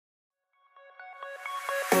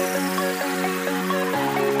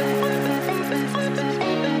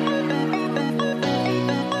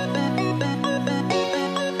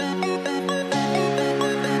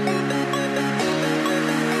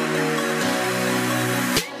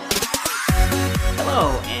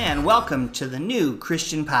Welcome to the New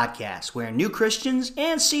Christian Podcast, where new Christians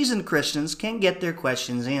and seasoned Christians can get their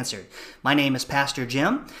questions answered. My name is Pastor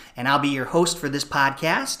Jim, and I'll be your host for this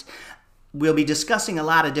podcast. We'll be discussing a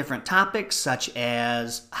lot of different topics, such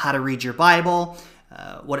as how to read your Bible,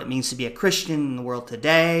 what it means to be a Christian in the world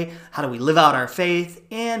today, how do we live out our faith,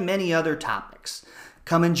 and many other topics.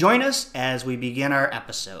 Come and join us as we begin our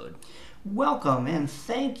episode. Welcome and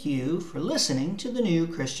thank you for listening to the New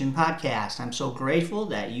Christian Podcast. I'm so grateful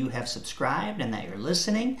that you have subscribed and that you're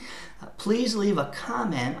listening. Please leave a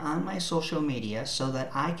comment on my social media so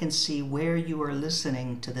that I can see where you are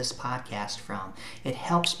listening to this podcast from. It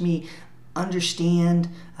helps me understand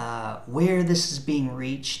where this is being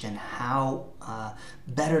reached and how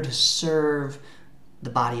better to serve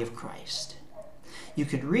the body of Christ. You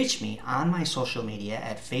can reach me on my social media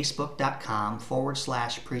at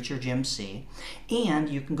facebook.com/PreacherJimC, and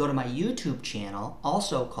you can go to my YouTube channel,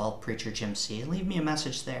 also called Preacher Jim C, and leave me a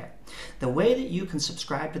message there. The way that you can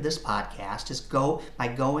subscribe to this podcast is by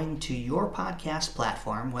going to your podcast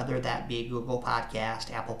platform, whether that be Google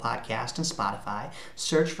Podcast, Apple Podcast, and Spotify.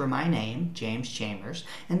 Search for my name, James Chambers,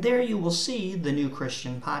 and there you will see the New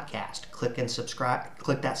Christian Podcast. Click that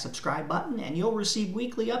subscribe button, and you'll receive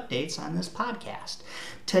weekly updates on this podcast.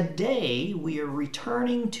 Today, we are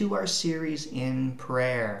returning to our series in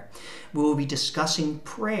prayer. We will be discussing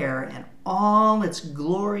prayer and all its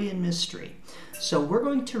glory and mystery. So we're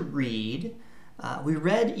going to read, we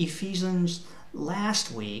read Ephesians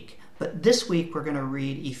last week, but this week we're going to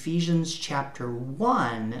read Ephesians chapter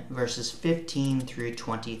 1, verses 15 through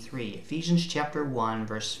 23. Ephesians chapter 1,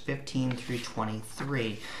 verse 15 through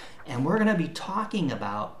 23. And we're going to be talking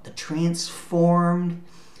about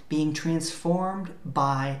being transformed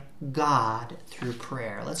by God through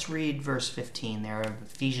prayer. Let's read verse 15 there of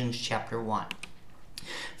Ephesians chapter 1.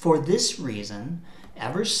 For this reason,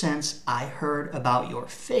 ever since I heard about your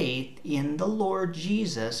faith in the Lord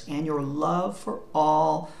Jesus and your love for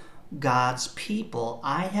all God's people,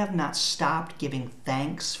 I have not stopped giving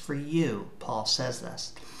thanks for you. Paul says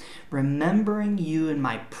this. Remembering you in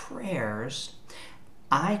my prayers,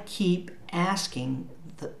 I keep asking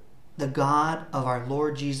the God of our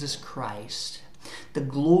Lord Jesus Christ, the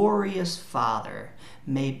glorious Father,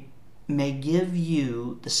 may give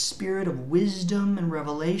you the spirit of wisdom and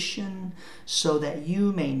revelation so that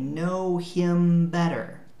you may know him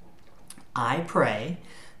better. I pray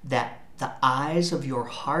that the eyes of your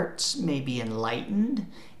hearts may be enlightened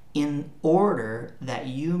in order that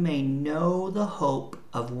you may know the hope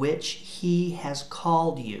of which he has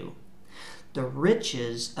called you, the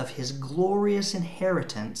riches of his glorious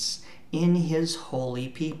inheritance in his holy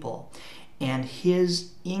people, and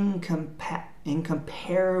his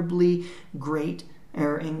incomparably great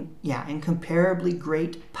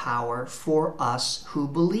power for us who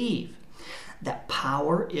believe. That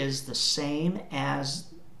power is the same as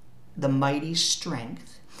the mighty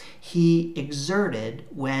strength he exerted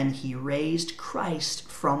when he raised Christ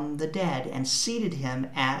from the dead and seated him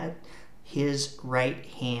at his right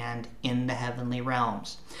hand in the heavenly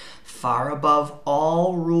realms, far above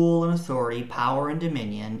all rule and authority, power and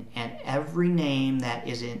dominion, and every name that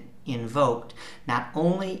is invoked, not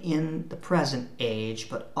only in the present age,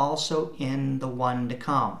 but also in the one to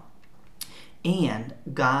come. And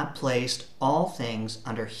God placed all things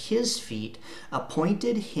under his feet,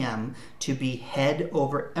 appointed him to be head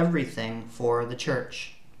over everything for the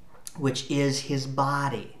church, which is his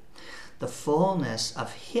body, the fullness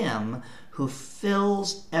of him who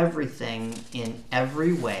fills everything in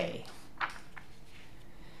every way.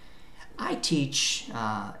 I teach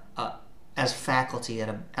as faculty at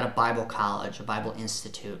a Bible college, a Bible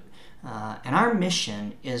institute, and our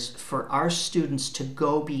mission is for our students to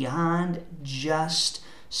go beyond just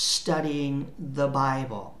studying the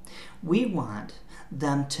Bible. We want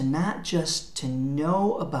them to not just to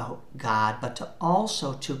know about God, but to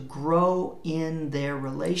also to grow in their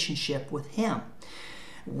relationship with him.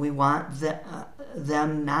 We want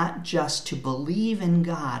them not just to believe in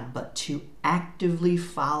God, but to actively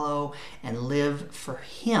follow and live for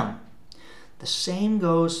him. The same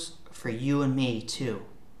goes for you and me too,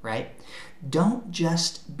 right? Don't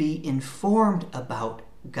just be informed about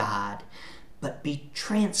God, but be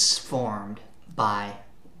transformed by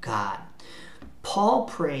God. Paul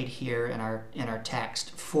prayed here in our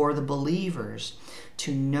text for the believers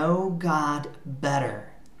to know God better.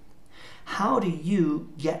 How do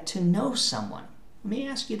you get to know someone? Let me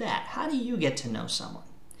ask you that. How do you get to know someone?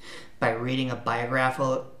 By reading a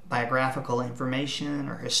biographical information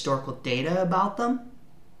or historical data about them?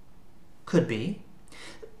 Could be.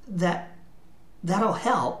 That'll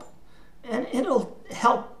help, and it'll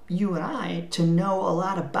help you and I to know a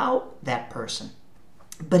lot about that person.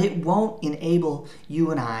 But it won't enable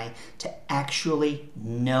you and I to actually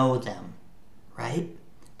know them, right?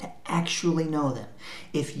 To actually know them.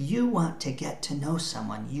 If you want to get to know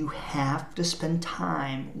someone, you have to spend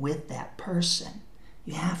time with that person.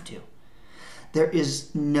 You have to. There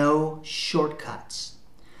is no shortcuts.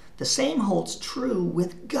 The same holds true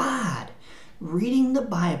with God. Reading the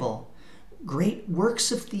Bible, great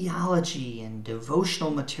works of theology and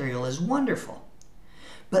devotional material is wonderful.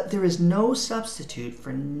 But there is no substitute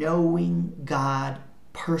for knowing God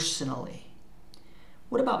personally.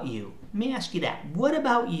 What about you? Let me ask you that. What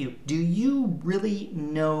about you? Do you really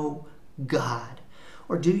know God?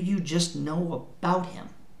 Or do you just know about Him?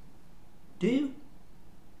 Do you?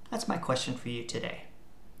 That's my question for you today.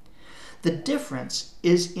 The difference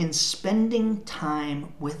is in spending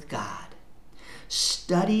time with God.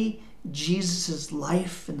 Study Jesus'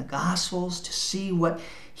 life in the Gospels to see what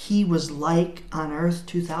He was like on earth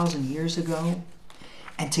 2,000 years ago,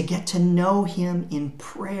 and to get to know Him in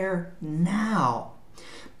prayer now.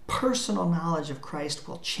 Personal knowledge of Christ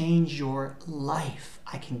will change your life.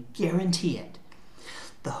 I can guarantee it.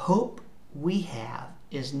 The hope we have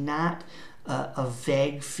is not a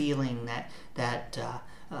vague feeling that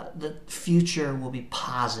the future will be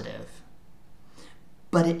positive.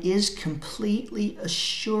 But it is complete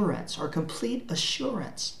assurance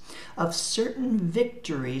of certain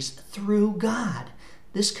victories through God.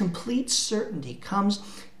 This complete certainty comes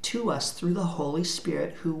to us through the Holy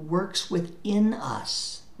Spirit who works within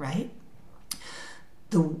us, right?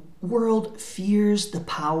 The world fears the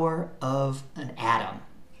power of an atom.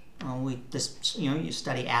 You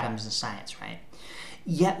study atoms in science, right?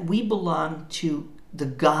 Yet we belong to the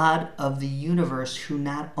God of the universe who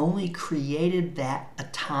not only created that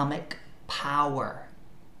atomic power,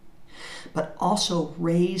 but also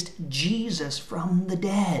raised Jesus from the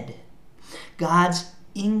dead. God's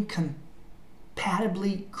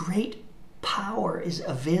incompatibly great power is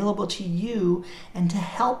available to you and to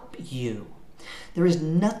help you. There is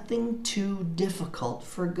nothing too difficult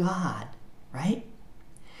for God, right?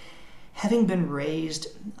 Having been raised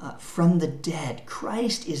from the dead,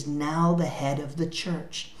 Christ is now the head of the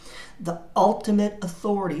church, the ultimate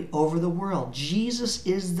authority over the world. Jesus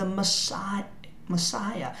is the Messiah,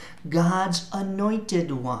 God's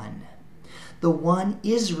anointed one, the one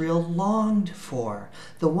Israel longed for,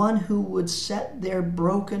 the one who would set their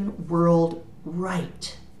broken world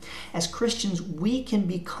right. As Christians, we can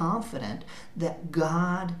be confident that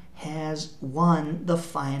God has won the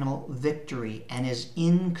final victory and is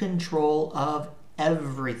in control of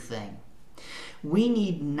everything. We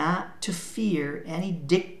need not to fear any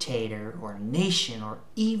dictator or nation or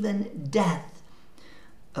even death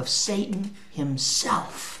of Satan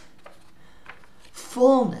himself.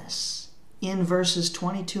 Fullness in verses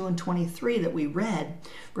 22 and 23 that we read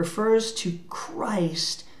refers to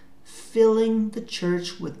Christ filling the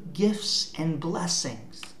church with gifts and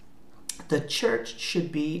blessings. The church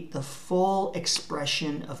should be the full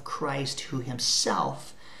expression of Christ who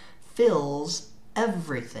himself fills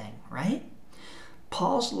everything, right?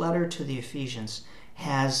 Paul's letter to the Ephesians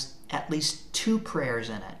has at least 2 prayers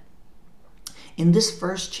in it. In this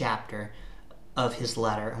first chapter of his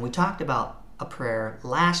letter, and we talked about a prayer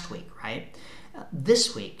last week, right?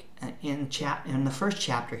 This week, in the first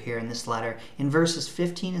chapter here in this letter, in verses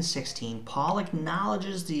 15 and 16, Paul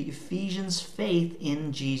acknowledges the Ephesians' faith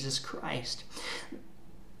in Jesus Christ,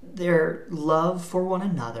 their love for one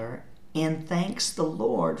another, and thanks the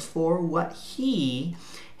Lord for what He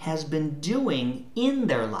has been doing in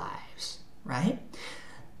their lives, right?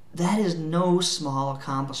 That is no small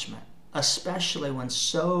accomplishment, especially when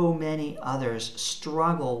so many others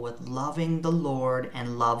struggle with loving the Lord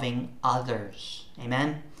and loving others.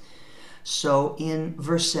 Amen? So in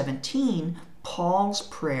verse 17, Paul's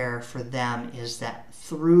prayer for them is that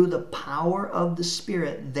through the power of the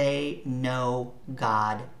Spirit, they know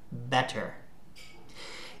God better.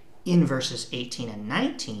 In verses 18 and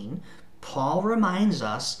 19, Paul reminds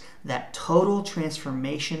us that total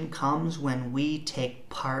transformation comes when we take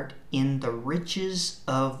part in the riches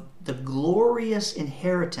of the glorious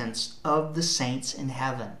inheritance of the saints in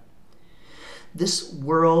heaven. This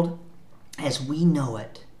world, as we know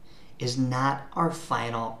it, is not our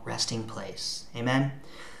final resting place. Amen?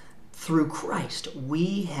 Through Christ,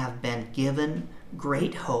 we have been given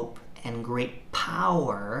great hope and great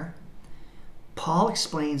power. Paul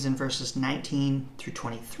explains in verses 19 through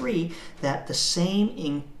 23 that the same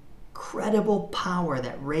incredible power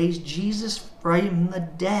that raised Jesus from the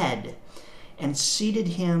dead and seated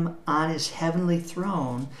him on his heavenly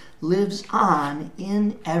throne lives on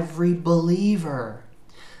in every believer.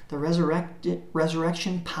 The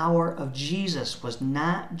resurrection power of Jesus was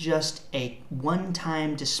not just a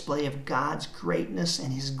one-time display of God's greatness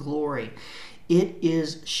and his glory. It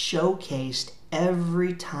is showcased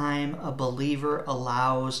every time a believer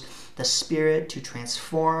allows the Spirit to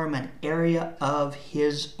transform an area of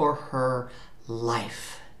his or her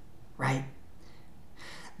life. Right?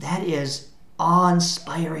 That is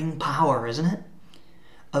awe-inspiring power, isn't it?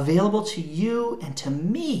 Available to you and to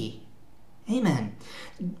me. Amen.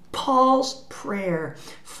 Paul's prayer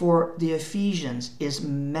for the Ephesians is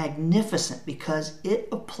magnificent because it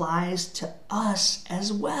applies to us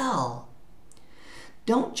as well.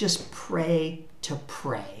 Don't just pray to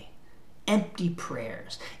pray, empty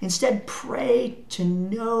prayers. Instead, pray to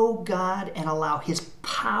know God and allow his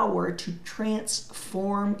power to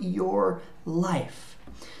transform your life.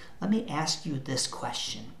 Let me ask you this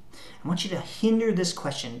question. I want you to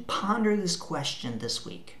ponder this question this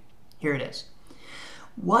week. Here it is.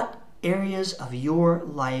 What areas of your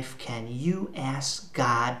life can you ask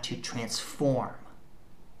God to transform?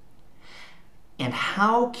 And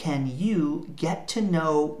how can you get to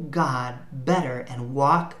know God better and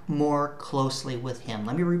walk more closely with him?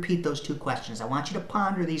 Let me repeat those two questions. I want you to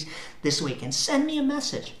ponder these this week and send me a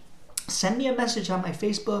message. Send me a message on my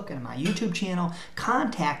Facebook and my YouTube channel.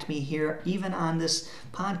 Contact me here, even on this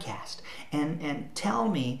podcast, and tell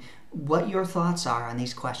me what your thoughts are on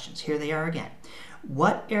these questions. Here they are again.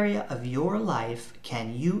 What area of your life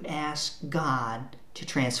can you ask God to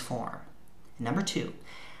transform? And number 2,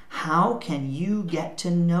 how can you get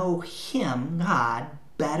to know him, God,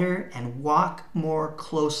 better and walk more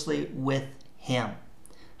closely with him?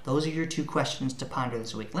 Those are your 2 questions to ponder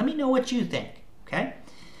this week. Let me know what you think, okay?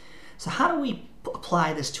 So how do we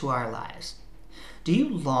apply this to our lives? Do you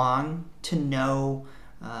long to know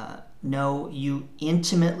you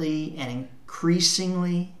intimately and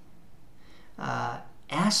increasingly?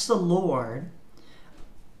 Ask the Lord.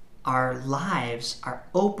 Our lives are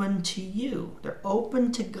open to you. They're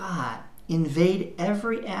open to God. Invade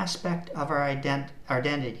every aspect of our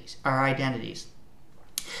identities.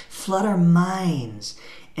 Flood our minds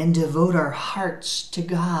and devote our hearts to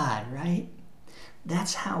God, right?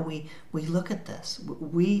 That's how we look at this.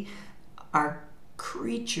 We are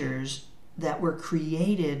creatures that were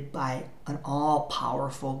created by an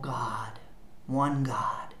all-powerful God, one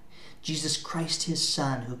God. Jesus Christ, his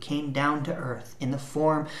Son, who came down to earth in the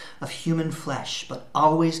form of human flesh, but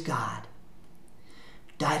always God,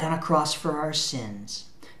 died on a cross for our sins,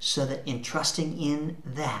 so that in trusting in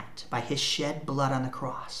that, by his shed blood on the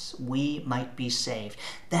cross, we might be saved.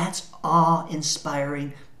 That's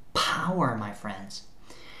awe-inspiring power, my friends.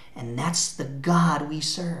 And that's the God we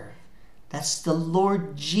serve. That's the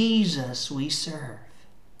Lord Jesus we serve.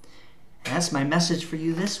 And that's my message for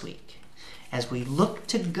you this week, as we look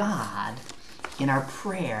to God in our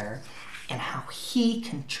prayer and how he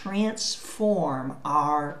can transform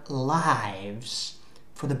our lives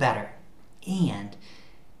for the better, and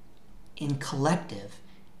in collective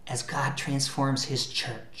as God transforms his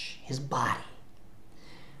church, his body.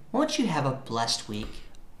 Won't you have a blessed week?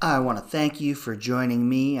 I want to thank you for joining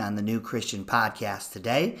me on the New Christian Podcast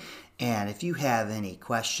today. And if you have any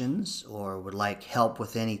questions or would like help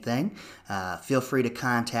with anything, feel free to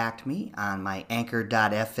contact me on my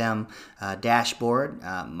Anchor.fm dashboard,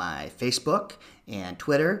 my Facebook and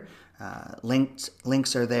Twitter.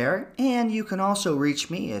 Links are there. And you can also reach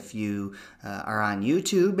me if you are on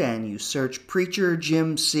YouTube and you search Preacher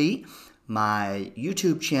Jim C. My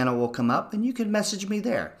YouTube channel will come up and you can message me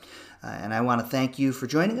there. And I want to thank you for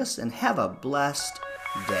joining us and have a blessed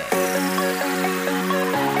day.